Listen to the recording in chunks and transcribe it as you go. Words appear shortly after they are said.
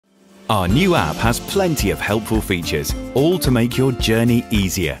Our new app has plenty of helpful features, all to make your journey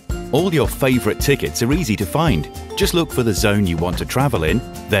easier. All your favourite tickets are easy to find. Just look for the zone you want to travel in,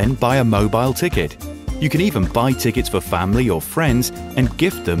 then buy a mobile ticket. You can even buy tickets for family or friends and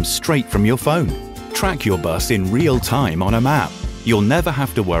gift them straight from your phone. Track your bus in real time on a map. You'll never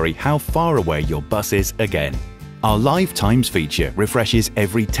have to worry how far away your bus is again. Our Live Times feature refreshes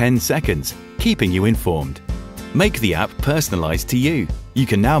every 10 seconds, keeping you informed. Make the app personalised to you. You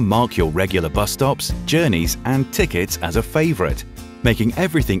can now mark your regular bus stops, journeys and tickets as a favourite, making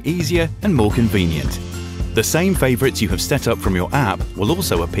everything easier and more convenient. The same favourites you have set up from your app will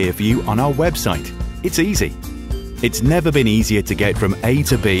also appear for you on our website. It's easy. It's never been easier to get from A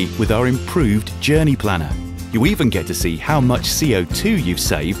to B with our improved Journey Planner. You even get to see how much CO2 you've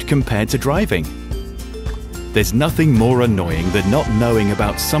saved compared to driving. There's nothing more annoying than not knowing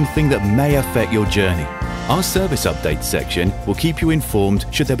about something that may affect your journey. Our service updates section will keep you informed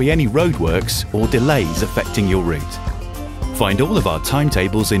should there be any roadworks or delays affecting your route. Find all of our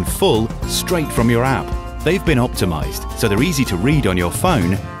timetables in full straight from your app. They've been optimized so they're easy to read on your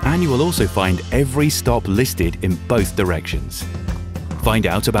phone, and you will also find every stop listed in both directions. Find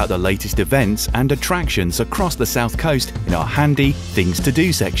out about the latest events and attractions across the South Coast in our handy Things to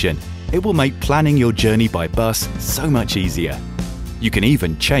Do section. It will make planning your journey by bus so much easier. You can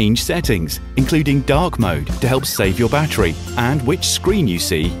even change settings, including dark mode to help save your battery, and which screen you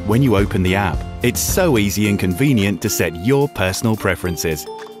see when you open the app. It's so easy and convenient to set your personal preferences.